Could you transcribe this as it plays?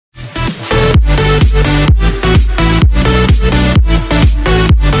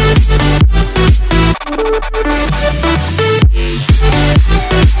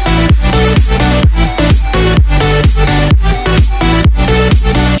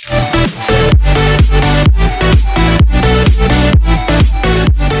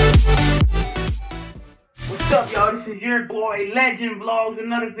Hey, Legend Vlogs,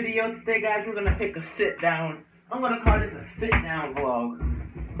 another video. Today, guys, we're gonna take a sit down. I'm gonna call this a sit down vlog.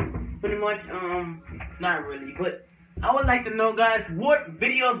 Pretty much, not really, but I would like to know, guys, what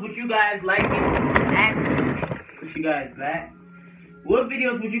videos would you guys like me to react to? Put you guys back. What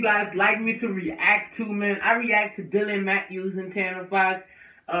videos would you guys like me to react to, man? I react to Dylan Matthews and Tanner Fox,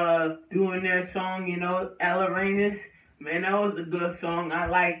 doing their song, you know, Ella Reynes. Man, that was a good song. I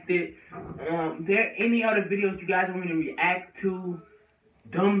liked it. There any other videos you guys want me to react to?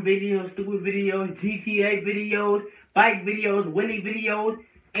 Dumb videos, stupid videos, GTA videos, bike videos, Willy videos,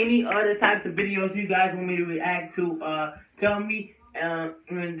 any other types of videos you guys want me to react to? Tell me in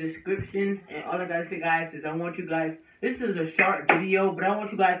the descriptions. And all I gotta say, guys, is I want you guys. This is a short video, but I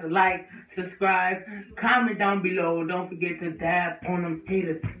want you guys to like, subscribe, comment down below. Don't forget to dab on them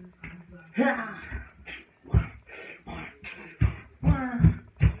haters.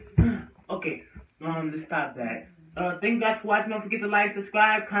 Okay, let's stop that. Thank you guys for watching. Don't forget to like,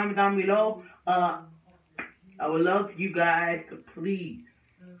 subscribe, comment down below. I would love you guys to please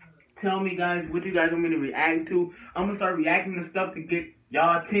tell me, guys, what you guys want me to react to. I'm gonna start reacting to stuff to get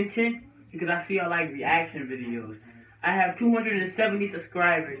y'all attention because I see y'all like reaction videos. I have 270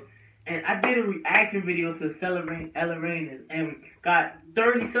 subscribers, and I did a reaction video to Celebrate Ella Reynes and got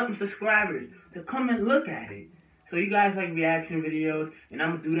 30-something subscribers to come and look at it. So you guys like reaction videos, and I'm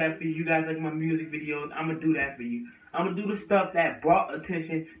going to do that for you. You guys like my music videos, I'm going to do that for you. I'm going to do the stuff that brought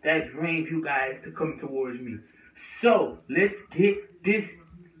attention, that drained you guys to come towards me. So, let's get this.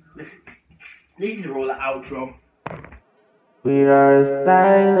 Let's just roll the outro. We are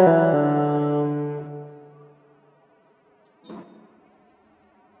asylum.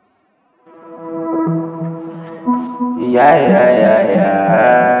 We are asylum.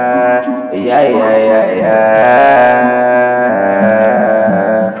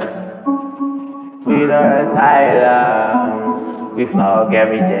 We vlog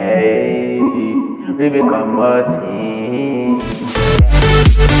every day. We become a team.